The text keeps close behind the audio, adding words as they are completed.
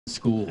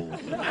school. Hey,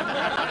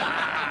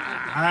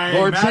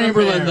 Lord Madam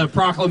Chamberlain, Mayor. the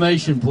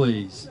proclamation,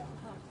 please.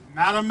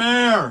 Madam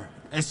Mayor,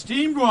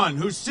 esteemed one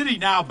whose city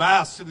now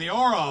basks in the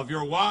aura of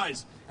your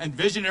wise and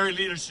visionary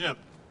leadership,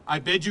 I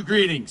bid you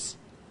greetings.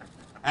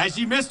 As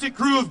ye mystic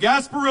crew of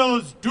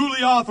Gasparilla's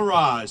duly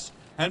authorized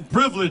and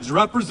privileged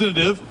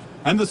representative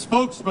and the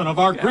spokesman of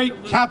our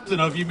great captain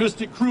of ye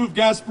mystic crew of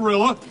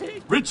Gasparilla,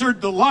 Richard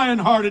the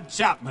Lion-Hearted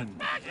Chapman.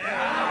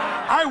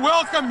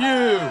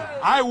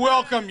 I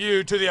welcome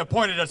you to the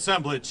appointed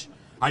assemblage.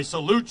 I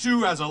salute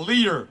you as a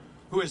leader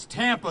who, as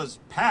Tampa's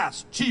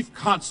past chief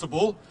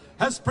constable,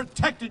 has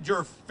protected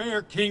your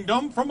fair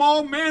kingdom from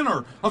all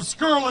manner of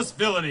scurrilous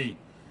villainy.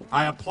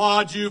 I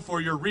applaud you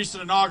for your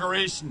recent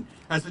inauguration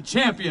as the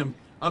champion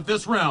of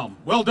this realm.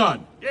 Well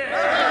done.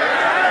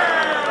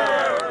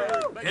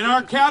 In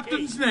our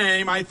captain's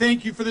name, I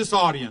thank you for this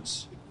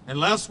audience.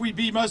 Unless we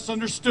be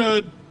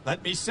misunderstood,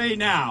 let me say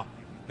now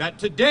that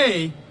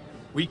today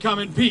we come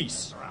in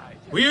peace.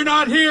 We are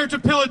not here to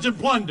pillage and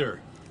plunder.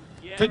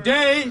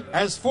 Today,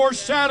 as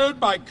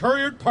foreshadowed by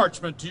couriered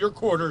parchment to your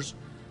quarters,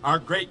 our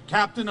great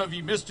captain of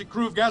ye mystic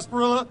crew of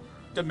Gasparilla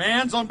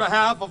demands on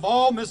behalf of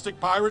all mystic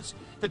pirates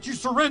that you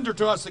surrender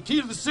to us the key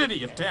to the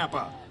city of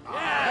Tampa.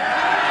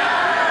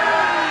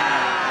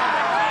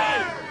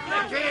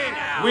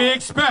 We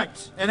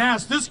expect and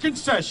ask this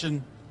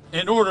concession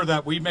in order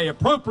that we may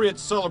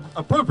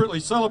appropriately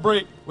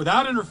celebrate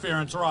without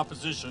interference or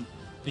opposition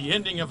the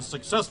ending of a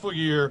successful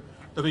year,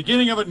 the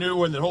beginning of a new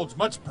one that holds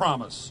much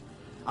promise.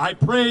 I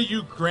pray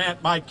you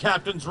grant my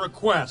captain's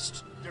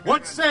request.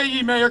 What say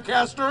ye, Mayor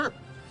Castor?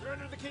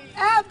 Surrender the key.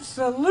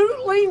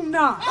 Absolutely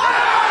not.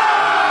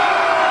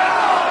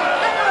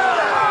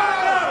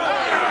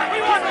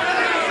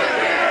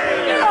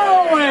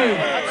 No way.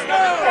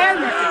 And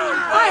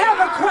I have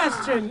a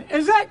question.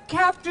 Is that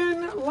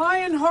Captain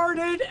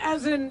Lion-Hearted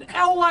as in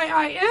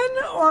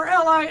L-Y-I-N or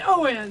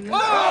L-I-O-N?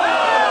 That's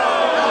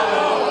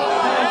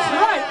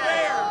right.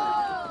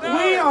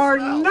 We are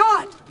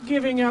not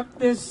giving up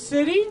this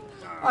city.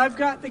 I've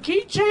got the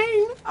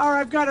keychain, or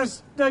I've got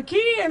the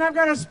key, and I've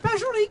got a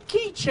specialty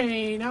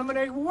keychain. I'm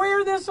going to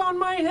wear this on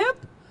my hip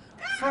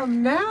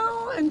from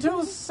now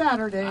until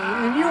Saturday,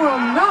 and you will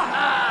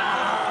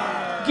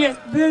not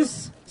get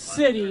this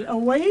city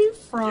away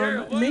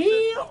from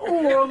me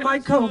or my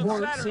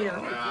cohorts here.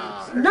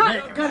 It's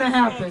not going to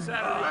happen.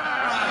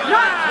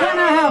 Not going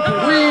to happen.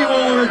 We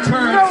will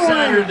return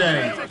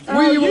Saturday.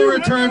 We will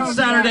return know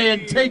Saturday that.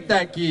 and take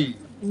that key.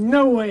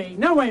 No way,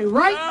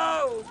 right?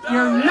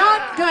 You're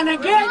not gonna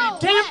get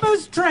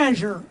Tampa's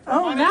treasure.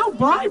 Oh, now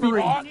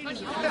bribery.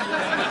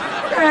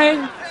 Okay,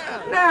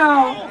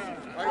 now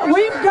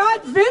we've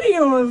got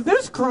video of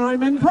this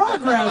crime in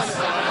progress.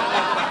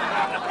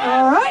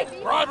 All right?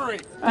 Bribery.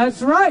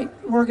 That's right.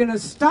 We're gonna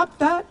stop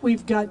that.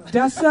 We've got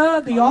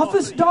Dessa, the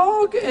office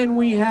dog, and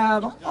we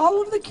have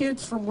all of the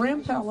kids from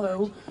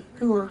Rampello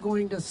who are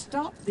going to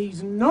stop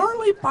these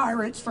gnarly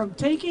pirates from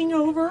taking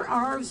over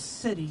our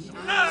city. So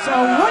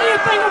what do you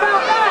think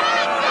about that?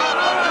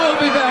 We'll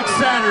be back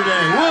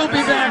Saturday. We'll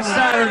be back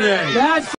Saturday. That's